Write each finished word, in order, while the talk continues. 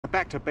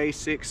back to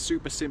basics,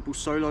 super simple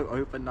solo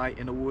overnight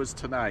in the woods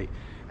tonight.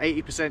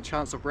 80%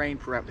 chance of rain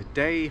throughout the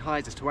day,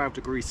 highs is 12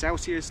 degrees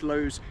Celsius,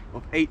 lows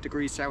of 8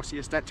 degrees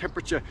Celsius. That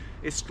temperature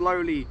is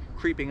slowly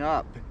creeping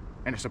up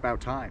and it's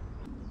about time.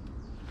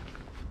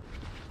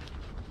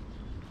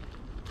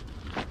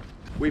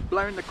 We've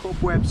blown the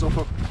cobwebs off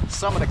of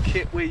some of the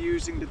kit we're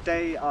using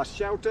today. Our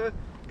shelter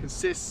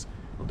consists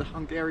of the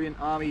Hungarian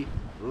Army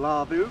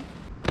Lavvu,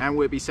 and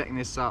we'll be setting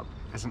this up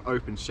as an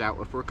open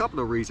shelter for a couple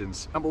of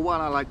reasons. Number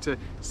one, I like to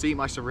see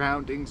my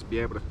surroundings, be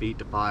able to feed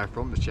the fire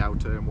from the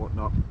shelter and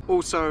whatnot.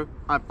 Also,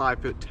 I'm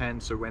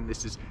 5'10", so when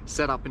this is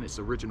set up in its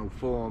original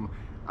form,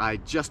 I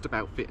just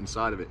about fit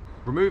inside of it.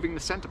 Removing the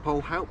center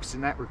pole helps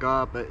in that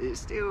regard, but it's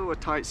still a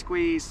tight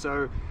squeeze,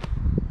 so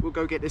we'll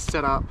go get this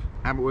set up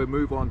and we'll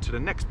move on to the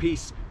next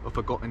piece of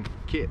forgotten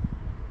kit.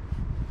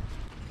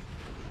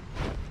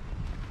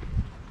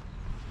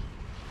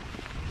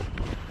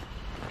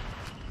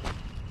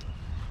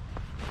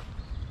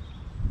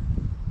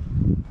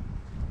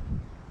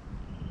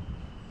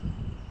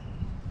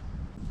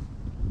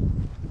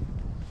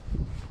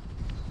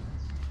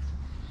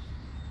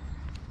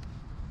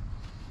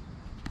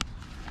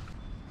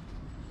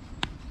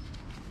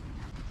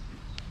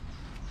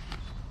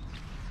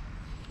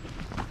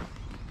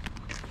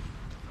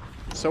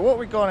 So what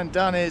we've gone and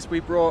done is we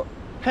brought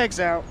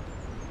pegs out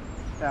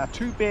that are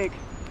too big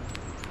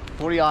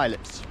for the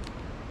eyelets,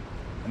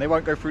 and they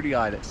won't go through the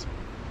eyelets.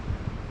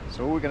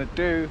 So all we're going to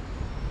do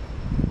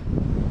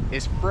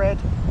is thread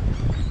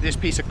this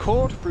piece of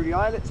cord through the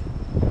eyelet,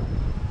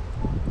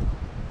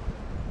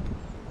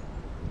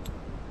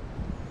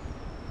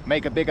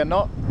 make a bigger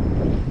knot,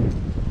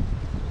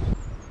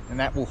 and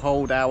that will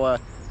hold our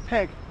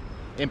peg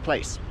in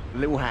place. A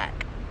little hack.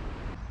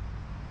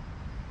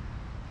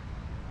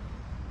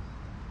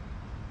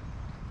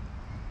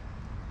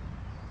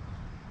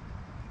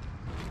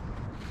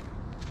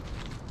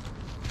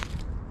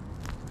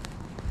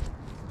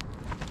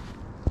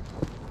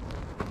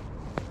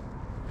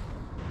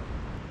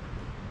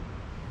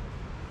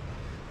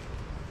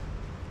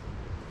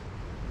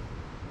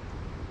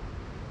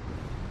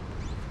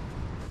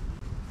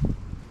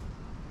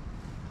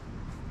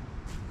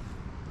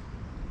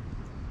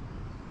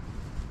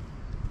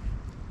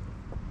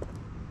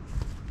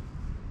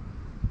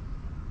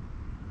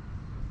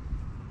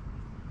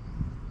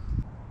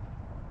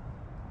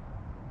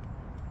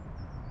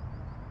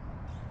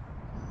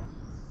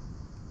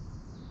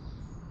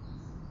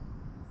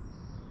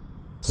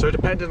 So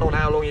depending on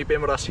how long you've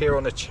been with us here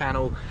on the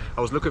channel,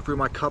 I was looking through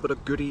my cupboard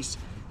of goodies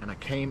and I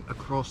came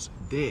across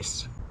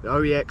this, the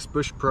OEX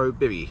Bush Pro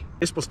Bivvi.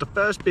 This was the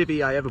first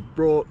Bivvi I ever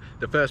brought,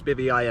 the first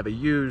Bivvi I ever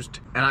used,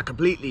 and I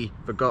completely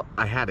forgot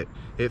I had it.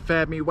 It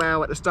fared me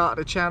well at the start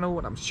of the channel,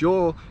 and I'm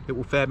sure it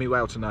will fare me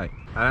well tonight.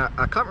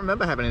 I can't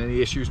remember having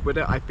any issues with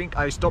it. I think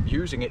I stopped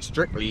using it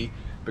strictly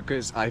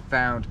because I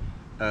found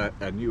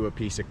a newer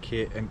piece of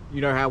kit, and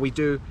you know how we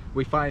do,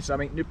 we find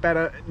something new,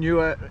 better,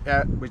 newer,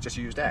 we just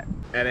use that,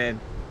 and then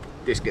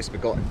this gets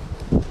forgotten.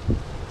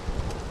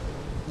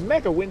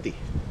 Mega windy.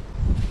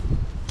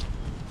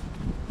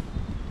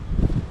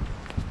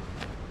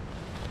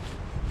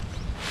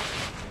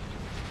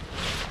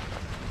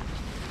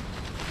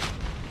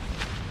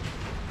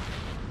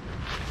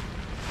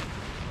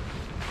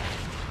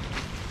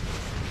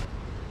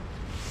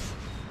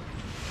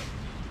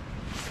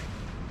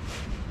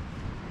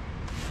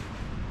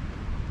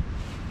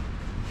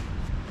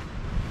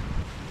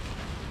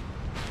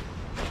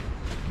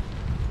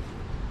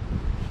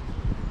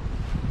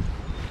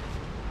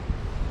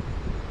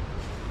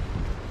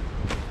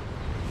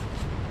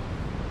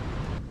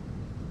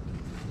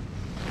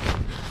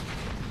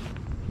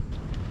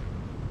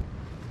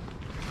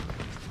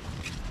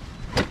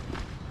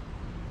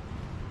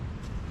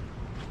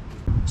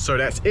 So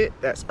that's it,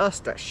 that's us,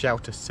 that's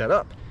shelter set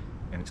up,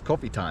 and it's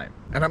coffee time.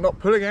 And I'm not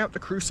pulling out the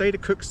Crusader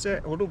cook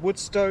set or the wood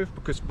stove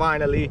because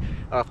finally,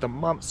 after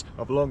months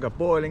of longer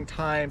boiling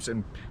times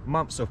and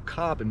months of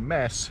carbon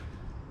mess,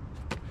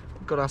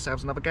 we've got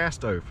ourselves another gas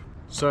stove.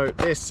 So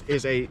this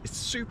is a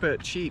super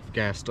cheap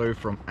gas stove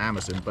from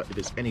Amazon, but if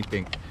it's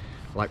anything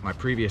like my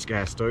previous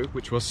gas stove,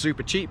 which was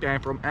super cheap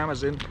and from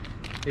Amazon,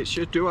 it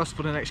should do us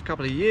for the next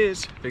couple of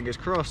years, fingers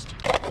crossed.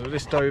 So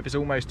this stove is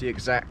almost the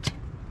exact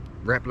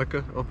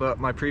replica of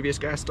my previous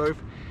gas stove,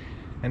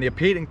 and the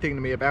appealing thing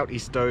to me about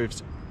these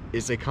stoves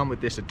is they come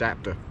with this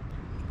adapter.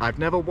 I've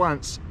never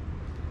once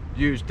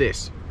used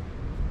this,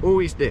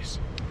 always this,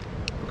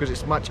 because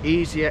it's much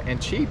easier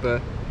and cheaper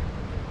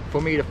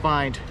for me to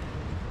find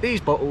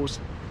these bottles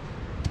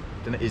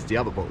than it is the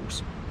other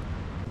bottles.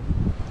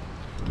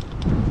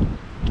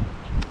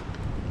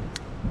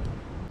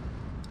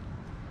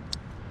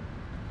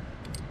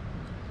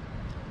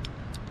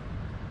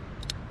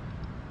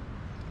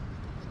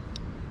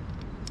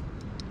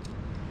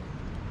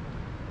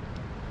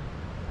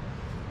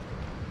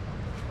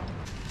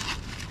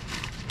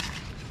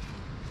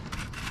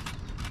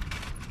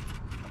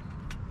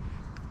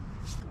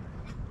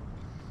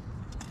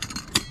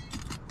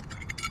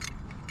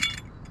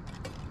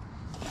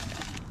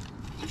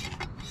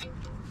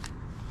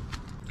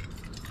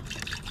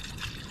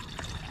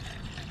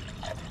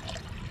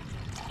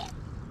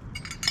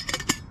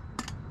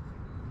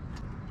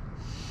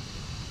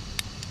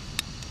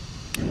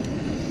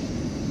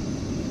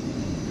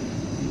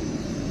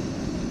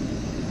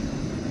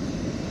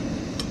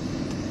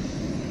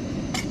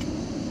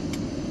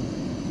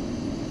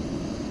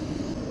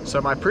 So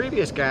my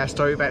previous gas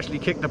stove actually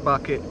kicked the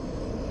bucket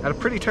at a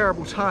pretty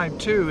terrible time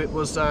too. It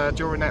was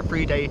during that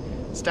 3-day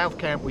stealth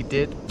camp we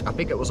did. I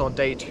think it was on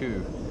day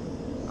 2.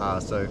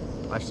 So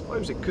I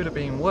suppose it could have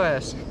been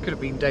worse. It could have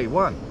been day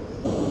 1.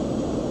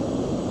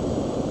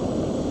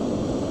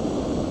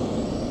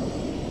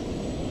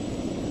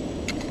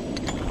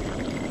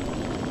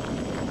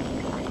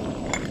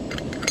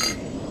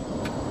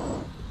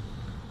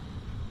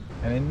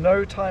 And in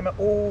no time at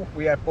all,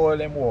 we had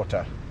boiling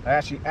water. I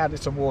actually added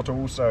some water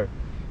also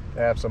to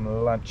have some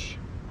lunch.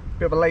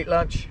 Bit of a late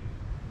lunch,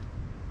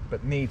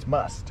 but needs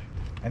must.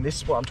 And this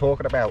is what I'm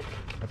talking about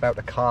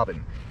the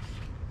carbon.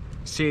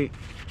 See,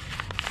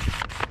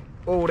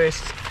 all this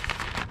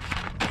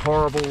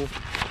horrible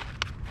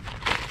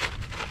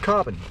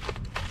carbon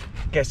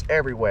gets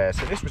everywhere.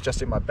 So this was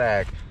just in my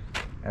bag,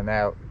 and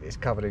now it's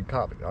covered in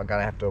carbon. I'm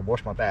gonna have to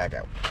wash my bag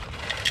out.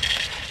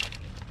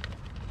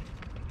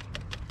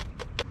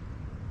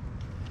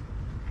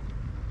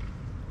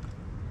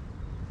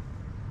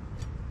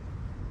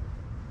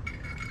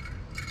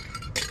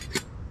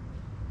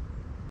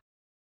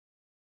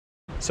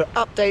 So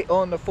update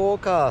on the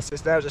forecast.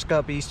 It's now just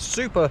going to be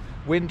super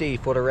windy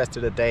for the rest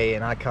of the day,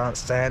 and I can't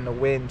stand the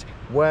wind.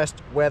 Worst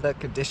weather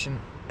condition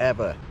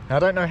ever. Now, I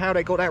don't know how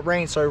they got that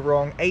rain so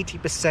wrong.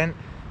 80%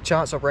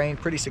 chance of rain,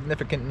 pretty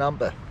significant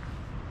number.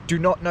 Do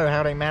not know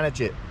how they manage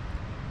it.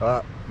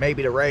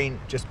 Maybe the rain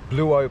just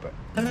blew over.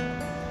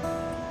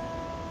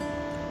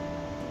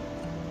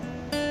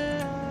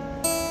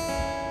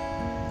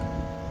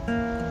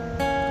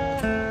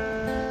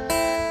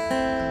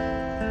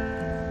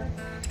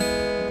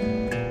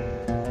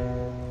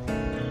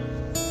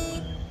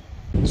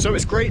 So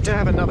it's great to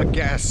have another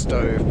gas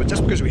stove, but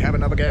just because we have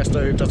another gas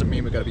stove doesn't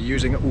mean we're going to be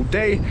using it all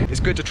day. It's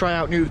good to try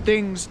out new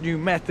things, new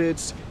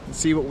methods, and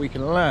see what we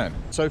can learn.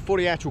 So for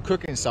the actual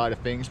cooking side of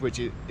things,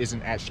 which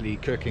isn't actually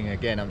cooking,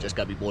 again, I'm just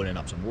going to be boiling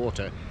up some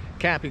water,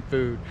 camping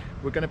food,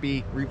 we're going to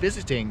be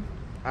revisiting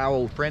our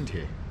old friend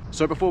here.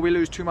 So before we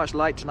lose too much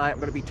light tonight, I'm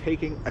going to be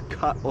taking a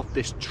cut off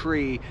this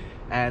tree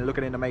and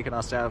looking into making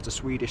ourselves a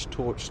Swedish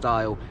torch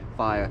style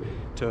fire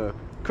to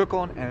cook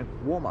on and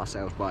warm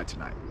ourselves by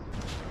tonight.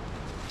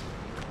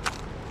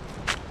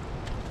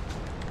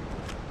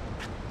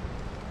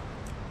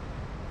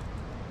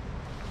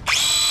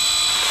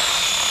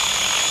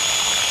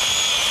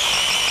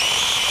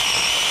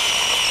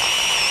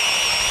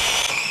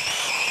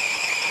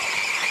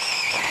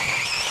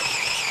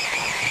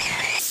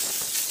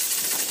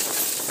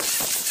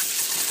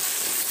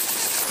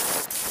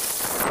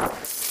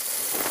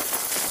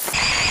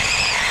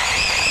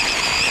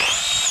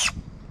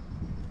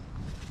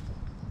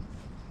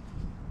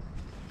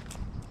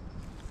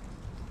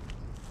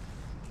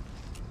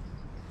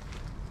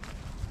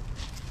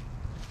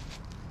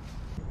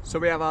 So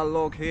we have our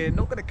log here,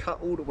 not going to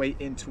cut all the way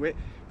into it,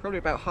 probably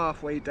about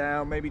halfway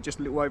down, maybe just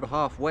a little over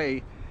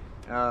halfway,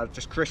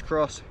 just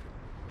crisscross,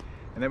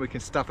 and then we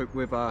can stuff it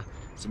with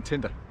some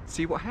tinder.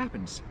 See what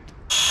happens.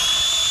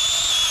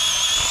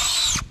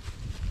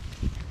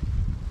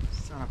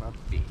 Son of a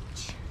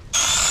bitch.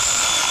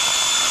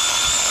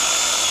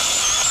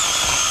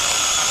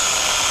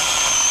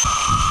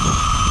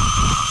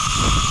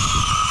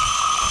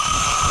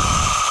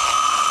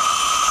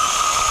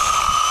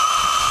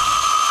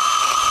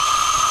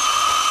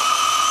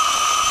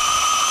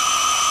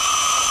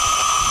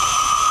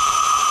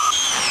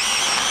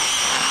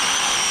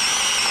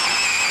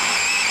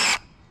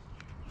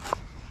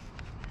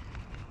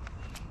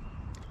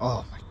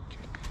 Oh my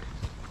God.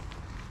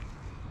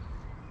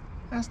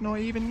 That's not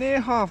even near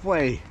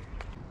halfway.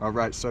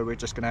 Alright, so we're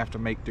just gonna have to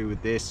make do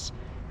with this.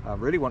 I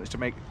really wanted to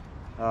make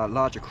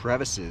larger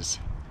crevices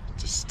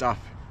to stuff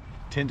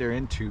tinder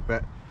into,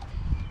 but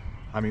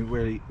I mean,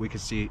 really, we can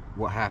see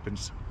what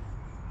happens.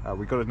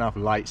 We got enough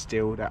light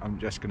still that I'm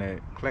just gonna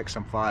collect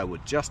some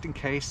firewood just in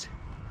case,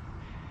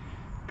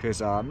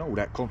 because I'm not all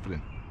that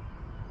confident.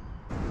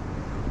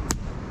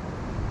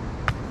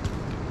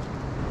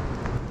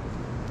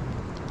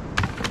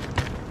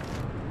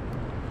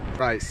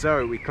 Right,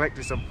 so we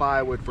collected some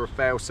firewood for a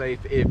fail-safe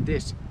if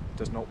this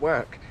does not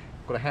work.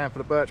 Got a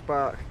handful of birch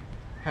bark,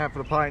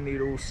 handful of pine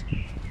needles,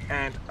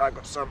 and I've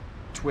got some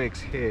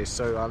twigs here.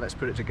 So let's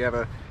put it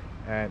together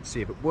and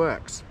see if it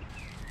works.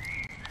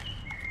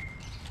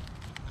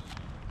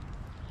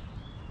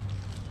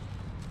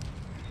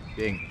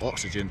 Getting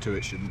oxygen to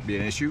it shouldn't be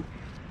an issue.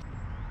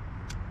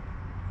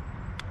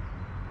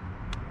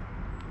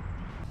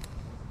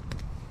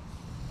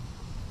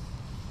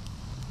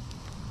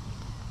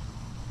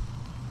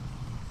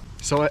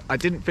 So I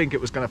didn't think it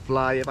was going to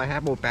fly. If I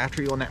had more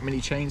battery on that mini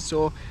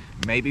chainsaw,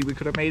 maybe we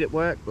could have made it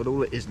work, but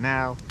all it is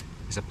now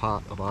is a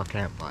part of our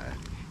campfire.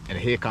 And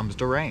here comes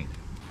the rain.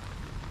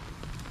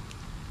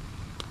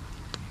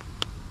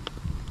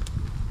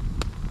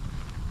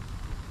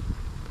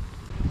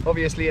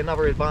 Obviously,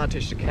 another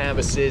advantage to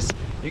canvas is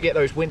you get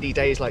those windy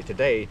days like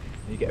today,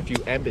 and you get a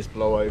few embers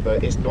blow over,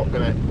 it's not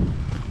going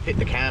to hit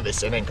the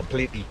canvas and then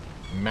completely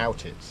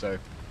melt it. So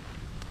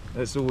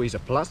that's always a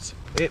plus.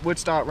 It would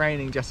start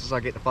raining just as I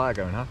get the fire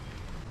going, huh?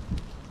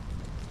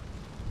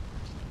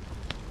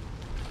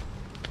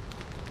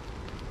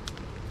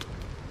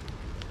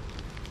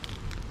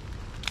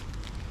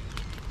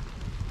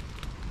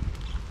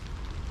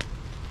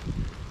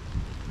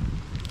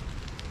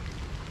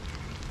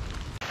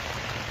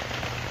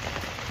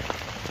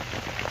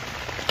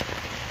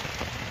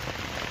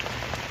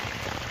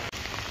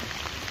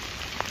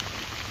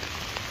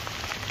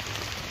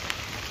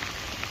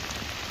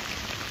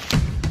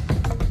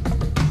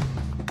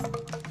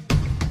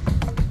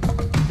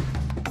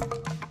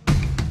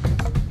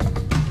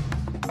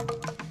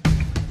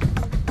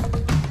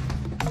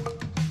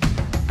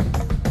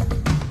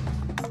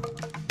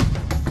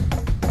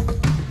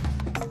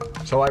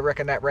 So I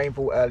reckon that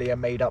rainfall earlier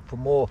made up for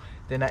more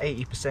than that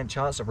 80%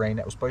 chance of rain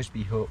that was supposed to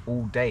be here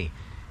all day.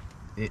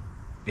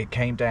 It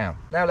came down.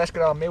 Now let's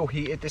get our meal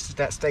heated. This is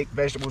that steak,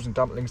 vegetables and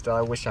dumplings that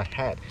I wish I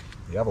had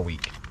the other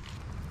week.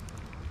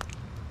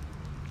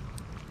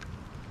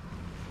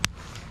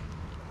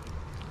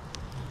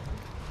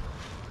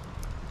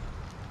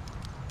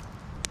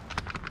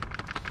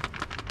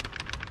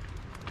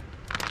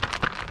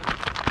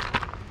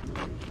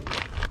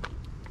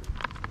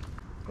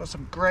 Got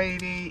some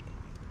gravy.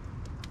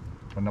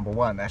 Well, number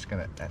one, that's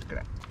gonna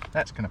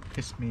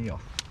piss me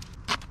off.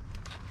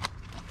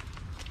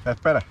 That's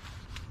better.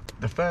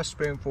 The first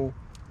spoonful,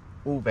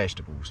 all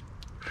vegetables.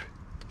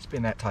 It's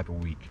been that type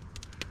of week.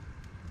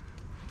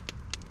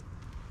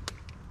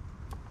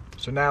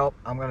 So now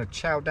I'm gonna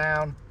chow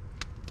down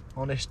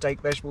on this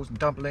steak, vegetables and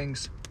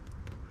dumplings.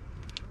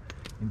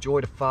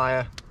 Enjoy the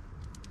fire.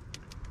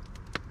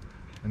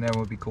 And then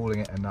we'll be calling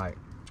it a night.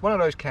 It's one of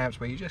those camps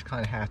where you just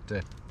kind of have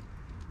to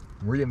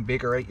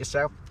reinvigorate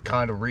yourself,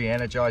 kind of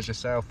re-energize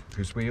yourself,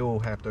 because we all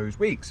have those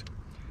weeks.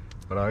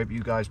 But I hope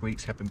you guys'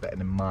 weeks have been better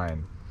than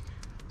mine.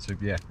 So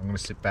yeah, I'm gonna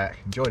sit back,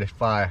 enjoy this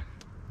fire,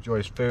 enjoy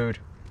this food,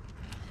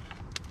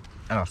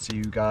 and I'll see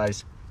you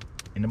guys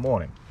in the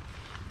morning.